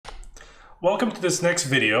Welcome to this next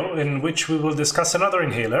video in which we will discuss another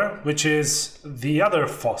inhaler, which is the other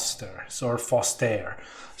Fostair, or Fostair.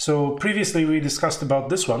 So previously we discussed about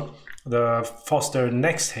this one, the Fostair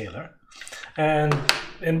Nexhaler. And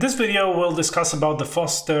in this video we'll discuss about the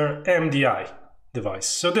Fostair MDI device.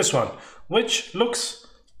 So this one, which looks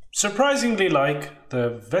surprisingly like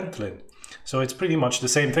the Ventolin. So it's pretty much the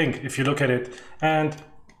same thing if you look at it, and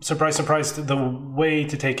surprise, surprise, the way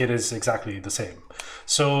to take it is exactly the same.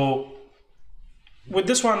 So with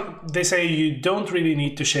this one, they say you don't really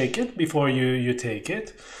need to shake it before you take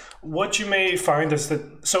it. What you may find is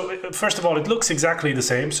that, so first of all, it looks exactly the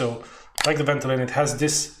same. So like the Ventolin, it has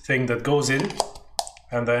this thing that goes in,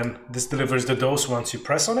 and then this delivers the dose once you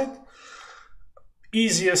press on it.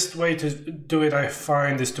 Easiest way to do it, I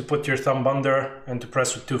find, is to put your thumb under and to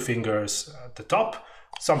press with two fingers at the top.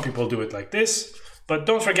 Some people do it like this, but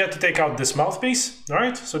don't forget to take out this mouthpiece, all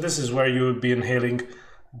right? So this is where you would be inhaling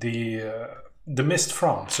the mist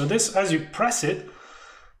from. So this, as you press it,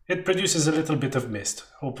 it produces a little bit of mist.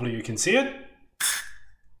 Hopefully you can see it.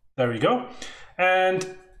 There we go.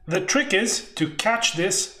 And the trick is to catch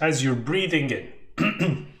this as you're breathing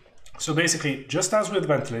in. So basically, just as with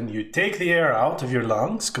Ventolin, you take the air out of your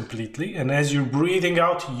lungs completely, and as you're breathing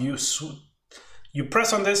out, you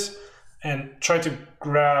press on this and try to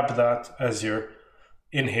grab that as you're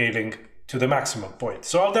inhaling to the maximum point.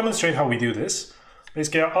 So I'll demonstrate how we do this.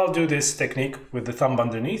 Basically, I'll do this technique with the thumb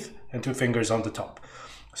underneath and two fingers on the top.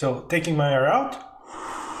 So taking my air out.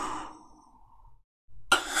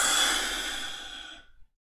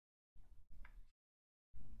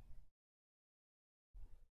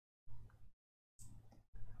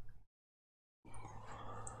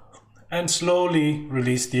 And slowly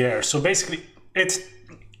release the air. So basically, it's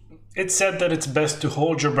said that it's best to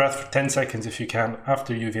hold your breath for 10 seconds if you can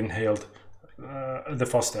after you've inhaled the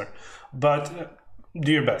Fostair. But do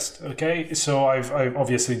your best, okay? So I've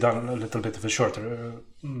obviously done a little bit of a shorter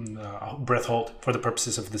breath hold for the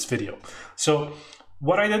purposes of this video. So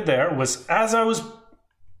what I did there was, as I was,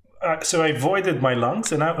 so I voided my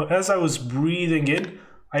lungs, and as I was breathing in,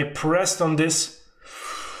 I pressed on this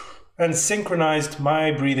and synchronized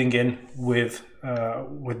my breathing in with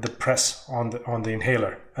the press on the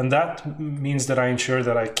inhaler. And that means that I ensure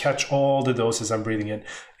that I catch all the doses I'm breathing in.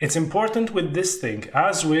 It's important with this thing,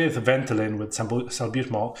 as with Ventolin, with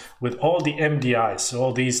salbutamol, with all the MDIs, so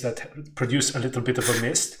all these that produce a little bit of a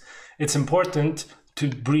mist, it's important to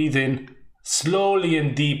breathe in slowly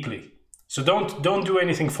and deeply. So don't do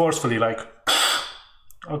anything forcefully, like,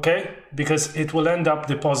 okay? Because it will end up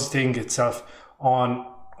depositing itself on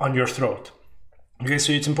your throat. Okay,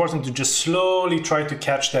 so it's important to just slowly try to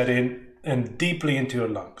catch that in and deeply into your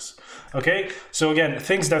lungs. Okay, so again,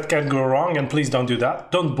 things that can go wrong, and please don't do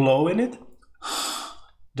that. Don't blow in it.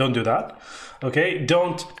 Don't do that. Okay,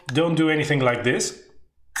 don't do anything like this.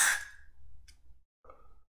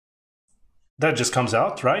 That just comes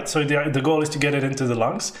out, right? So the goal is to get it into the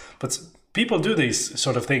lungs, but people do these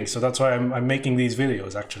sort of things, so that's why I'm making these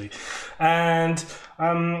videos actually. And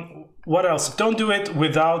what else? Don't do it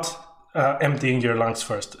without emptying your lungs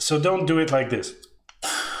first. So don't do it like this,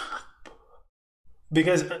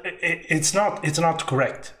 because it's not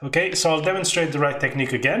correct. Okay, so I'll demonstrate the right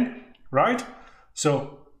technique again, right?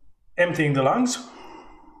 So emptying the lungs.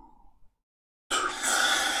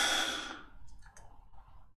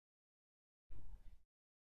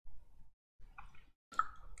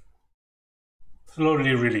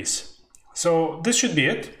 Slowly release. So this should be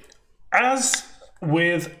it. As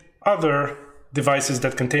with other devices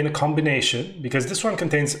that contain a combination, because this one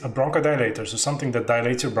contains a bronchodilator, so something that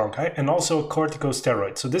dilates your bronchi, and also a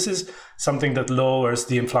corticosteroid. So this is something that lowers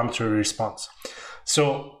the inflammatory response.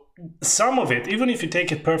 So some of it, even if you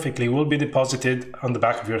take it perfectly, will be deposited on the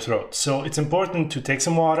back of your throat. So it's important to take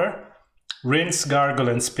some water, rinse, gargle,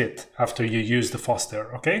 and spit after you use the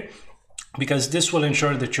Fostair, okay? Because this will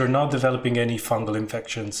ensure that you're not developing any fungal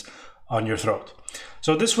infections on your throat.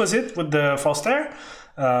 So this was it with the Fostair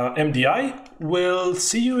MDI. We'll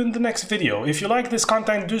see you in the next video. If you like this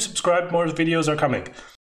content, do subscribe. More videos are coming.